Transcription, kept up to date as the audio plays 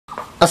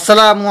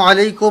Assalamu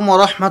Alaikum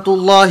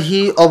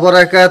Warahmatullahi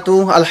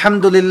Wabarakatuh.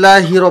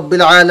 Alhamdulillahi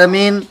Rabbil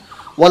Alameen.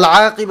 Wal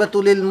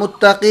aqibatu lil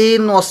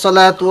muttaqin.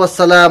 Wassalatu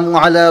wassalamu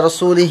ala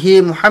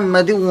rasulihi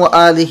Muhammadin wa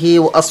alihi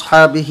wa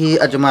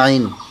ashabihi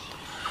ajma'in.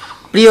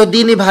 প্রিয়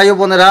দিনী ভাই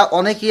বোনেরা,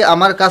 অনেকেই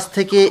আমার কাছ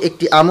থেকে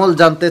একটি আমল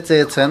জানতে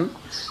চেয়েছেন।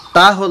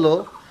 তা হলো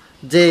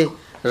যে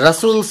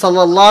রাসূল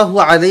সাল্লাল্লাহু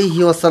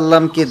আলাইহি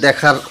ওয়াসাল্লামকে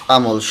দেখার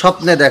আমল,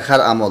 স্বপ্নে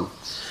দেখার আমল।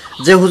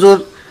 যে হুজুর,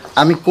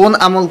 আমি কোন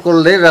আমল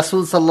করলে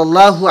রাসূল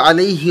সাল্লাল্লাহু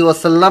আলাইহি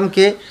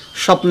ওয়াসাল্লামকে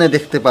স্বপ্নে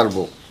দেখতে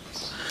পারবো?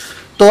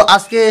 তো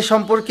আজকে এ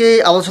সম্পর্কে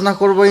আলোচনা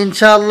করব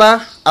ইনশাআল্লাহ।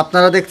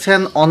 আপনারা দেখছেন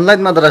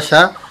অনলাইন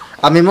মাদ্রাসা,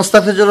 আমি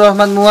মোস্তাফিজুর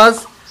রহমান মুয়াজ।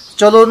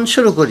 চলুন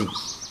শুরু করি।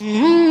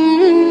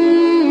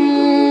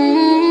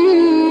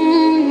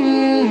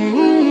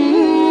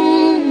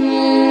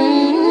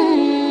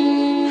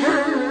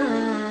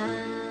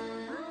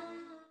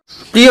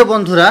 প্রিয়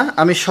বন্ধুরা,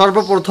 আমি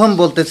সর্বপ্রথম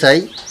বলতে চাই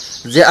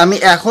যে আমি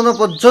এখনো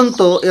পর্যন্ত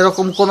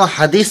এরকম কোনো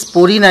হাদিস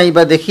পড়ি নাই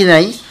বা দেখি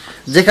নাই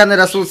যেখানে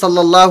রাসূল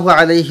সাল্লাল্লাহু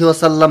আলাইহি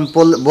ওয়াসাল্লাম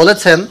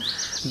বলেছেন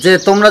যে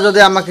তোমরা যদি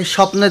আমাকে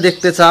স্বপ্নে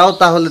দেখতে চাও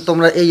তাহলে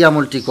তোমরা এই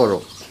আমলটি করো।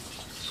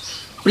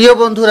 প্রিয়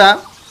বন্ধুরা,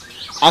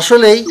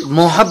 আসলেই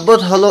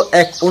মহাব্বত হলো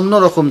এক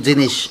অন্যরকম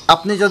জিনিস।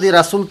 আপনি যদি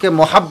রাসূলকে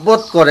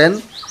মহাব্বত করেন,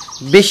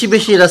 বেশি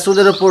বেশি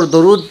রাসূলের ওপর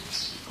দরুদ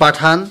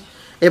পাঠান,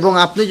 এবং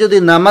আপনি যদি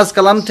নামাজ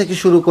কালাম থেকে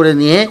শুরু করে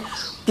নিয়ে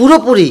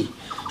পুরোপুরি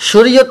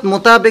শরীয়ত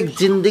মোতাবেক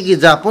জিন্দেগি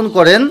যাপন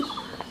করেন,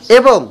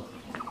 এবং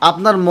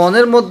আপনার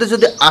মনের মধ্যে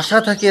যদি আশা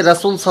থাকে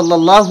রাসূল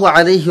সাল্লাল্লাহু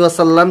আলাইহি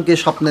ওয়াসাল্লামকে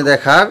স্বপ্নে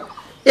দেখার,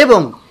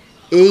 এবং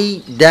এই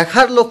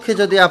দেখার লক্ষ্যে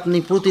যদি আপনি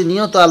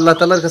প্রতিনিয়ত আল্লাহ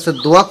তাআলার কাছে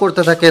দোয়া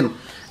করতে থাকেন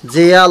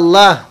যে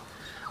আল্লাহ,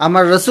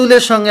 আমার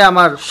রাসূলের সঙ্গে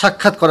আমার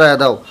সাক্ষাৎ করায়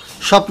দাও,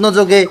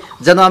 স্বপ্নযোগে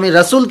যেন আমি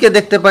রাসূলকে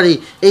দেখতে পারি,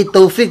 এই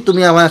তৌফিক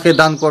তুমি আমাকে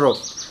দান করো,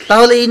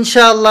 তাহলে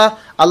ইনশাআল্লাহ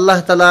আল্লাহ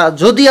তাআলা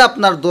যদি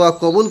আপনার দোয়া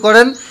কবুল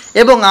করেন,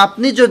 এবং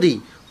আপনি যদি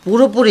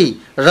পুরোপুরি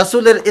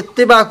রাসূলের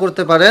ইত্তেবা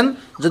করতে পারেন,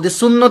 যদি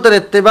সুন্নতের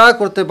ইত্তেবা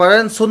করতে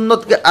পারেন,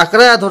 সুন্নতকে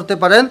আঁকড়ায়া ধরতে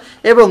পারেন,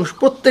 এবং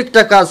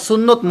প্রত্যেকটা কাজ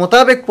সুন্নত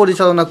মোতাবেক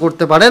পরিচালনা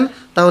করতে পারেন,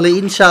 তাহলে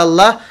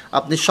ইনশাআল্লাহ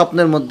আপনি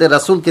স্বপ্নের মধ্যে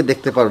রাসূলকে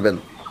দেখতে পারবেন।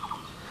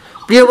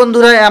 প্রিয়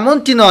বন্ধুরা,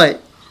 এমনটি নয়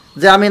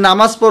যে আমি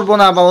নামাজ পড়ব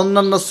না বা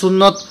অন্যান্য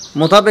সুন্নত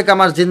মোতাবেক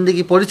আমার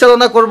জিন্দেগি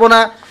পরিচালনা করব না,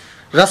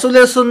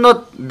 রাসূলের সুন্নত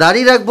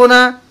দাড়ি রাখবো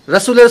না,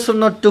 রাসূলের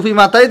সুন্নত টুপি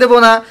মাথায় দেব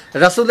না,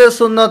 রাসূলের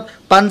সুন্নত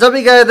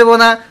পাঞ্জাবি গায়ে দেব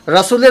না,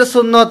 রাসূলের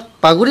সুন্নত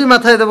পাগুড়ি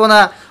মাথায় দেব না,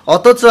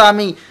 অথচ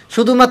আমি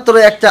শুধুমাত্র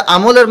একটা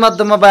আমলের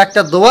মাধ্যমে বা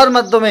একটা দোয়ার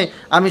মাধ্যমে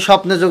আমি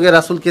স্বপ্নে যোগে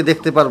রাসূলকে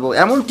দেখতে পারবো,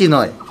 এমনটি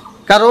নয়।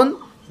 কারণ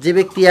যে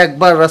ব্যক্তি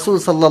একবার রাসূল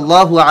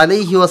সাল্লাল্লাহু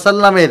আলাইহি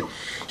ওয়াসাল্লামের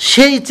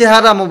সেই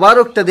চেহারা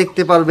মোবারকটা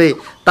দেখতে পারবে,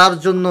 তার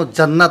জন্য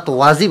জান্নাত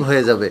ওয়াজিব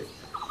হয়ে যাবে।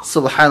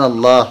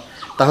 সুবহানাল্লাহ।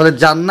 তাহলে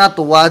জান্নাত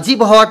ওয়াজিব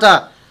হওয়াটা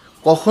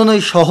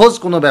কখনোই সহজ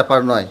কোনো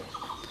ব্যাপার নয়।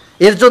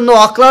 এর জন্য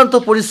অক্লান্ত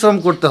পরিশ্রম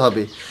করতে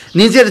হবে,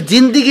 নিজের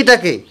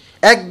জিন্দিগিটাকে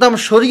একদম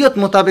শরীয়ত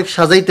মোতাবেক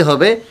সাজাইতে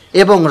হবে,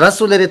 এবং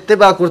রাসূলের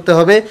ইত্তেবা করতে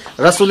হবে,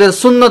 রাসূলের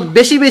সুন্নত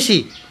বেশি বেশি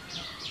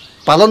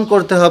পালন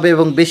করতে হবে,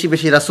 এবং বেশি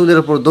বেশি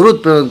রাসূলের উপর দরুদ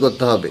প্রেরণ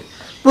করতে হবে।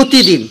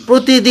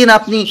 প্রতিদিন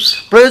আপনি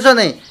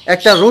প্রয়োজনে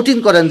একটা রুটিন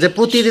করেন যে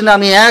প্রতিদিন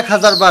আমি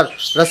 1000 বার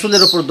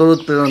রাসূলের উপর দরুদ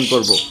প্রেরণ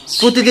করব।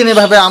 প্রতিদিন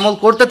এভাবে আমল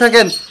করতে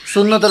থাকেন,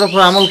 সুন্নতের উপর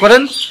আমল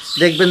করেন,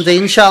 দেখবেন যে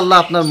ইনশাআল্লাহ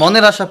আপনার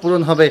মনের আশা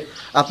পূরণ হবে,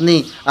 আপনি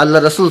আল্লাহ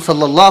রাসূল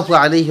সাল্লাল্লাহু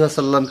আলাইহি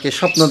ওয়াসাল্লামকে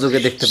স্বপ্নযোগে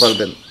দেখতে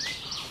পারবেন।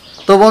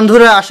 তো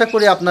বন্ধুরা, আশা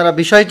করি আপনারা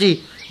বিষয়টি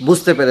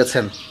বুঝতে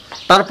পেরেছেন।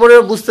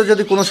 তারপরেও বুঝতে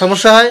যদি কোনো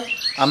সমস্যা হয়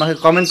আমাকে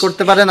কমেন্ট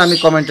করতে পারেন, আমি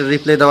কমেন্টের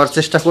রিপ্লাই দেওয়ার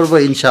চেষ্টা করব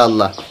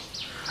ইনশাআল্লাহ।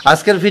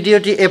 আজকের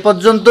ভিডিওটি এ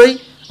পর্যন্তই।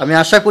 আমি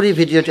আশা করি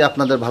ভিডিওটি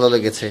আপনাদের ভালো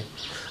লেগেছে।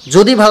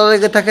 যদি ভালো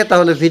লেগে থাকে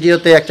তাহলে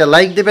ভিডিওতে একটা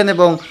লাইক দেবেন,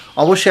 এবং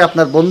অবশ্যই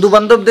আপনার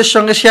বন্ধুবান্ধবদের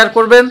সঙ্গে শেয়ার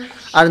করবেন।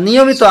 আর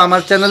নিয়মিত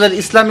আমার চ্যানেলের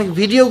ইসলামিক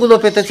ভিডিওগুলো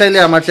পেতে চাইলে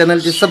আমার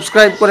চ্যানেলটি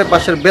সাবস্ক্রাইব করে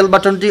পাশের বেল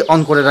বাটনটি অন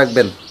করে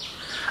রাখবেন।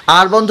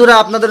 আর বন্ধুরা,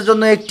 আপনাদের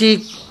জন্য একটি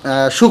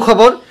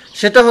সুখবর,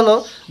 সেটা হলো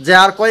যে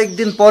আর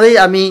কয়েকদিন পরেই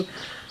আমি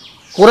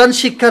কোরআন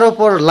শিক্ষার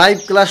ওপর লাইভ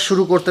ক্লাস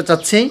শুরু করতে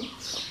চাচ্ছি।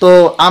 তো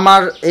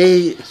আমার এই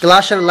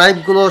ক্লাসের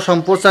লাইভগুলো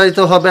সম্প্রচারিত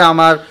হবে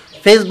আমার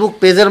ফেসবুক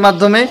পেজের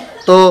মাধ্যমে।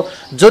 তো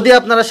যদি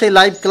আপনারা সেই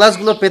লাইভ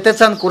ক্লাসগুলো পেতে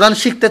চান, কোরআন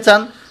শিখতে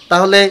চান,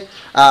 তাহলে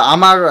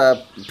আমার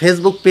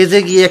ফেসবুক পেজে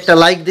গিয়ে একটা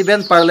লাইক দিবেন,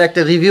 পারলে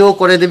একটা রিভিউ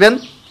করে দিবেন,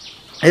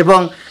 এবং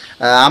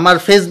আমার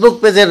ফেসবুক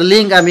পেজের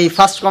লিঙ্ক আমি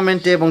ফার্স্ট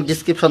কমেন্টে এবং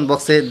ডিসক্রিপশন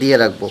বক্সে দিয়ে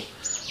রাখবো।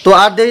 তো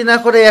আর দেরি না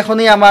করে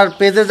এখনই আমার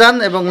পেজে যান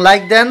এবং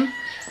লাইক দেন,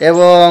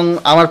 এবং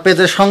আমার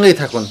পেজের সঙ্গেই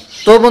থাকুন।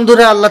 তো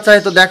বন্ধুরা, আল্লাহ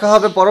চাহে তো দেখা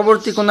হবে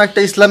পরবর্তী কোনো একটা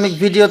ইসলামিক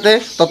ভিডিওতে।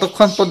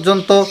 ততক্ষণ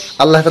পর্যন্ত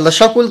আল্লাহ তাআলা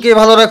সকলকে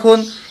ভালো রাখুন,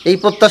 এই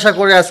প্রত্যাশা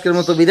করে আজকের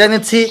মতো বিদায়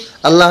নিচ্ছি।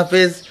 আল্লাহ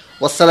হাফেজ।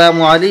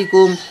 আসসালামু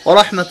আলাইকুম ওয়া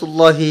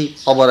রাহমাতুল্লাহি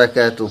ওয়া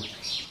বারাকাতুহু।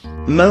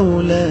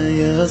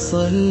 مولاي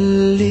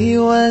صل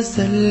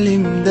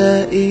وسلم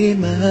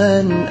دائما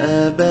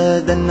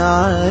أبدا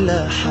على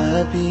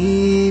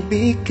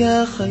حبيبك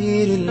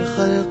خير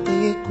الخلق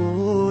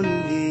كلهم.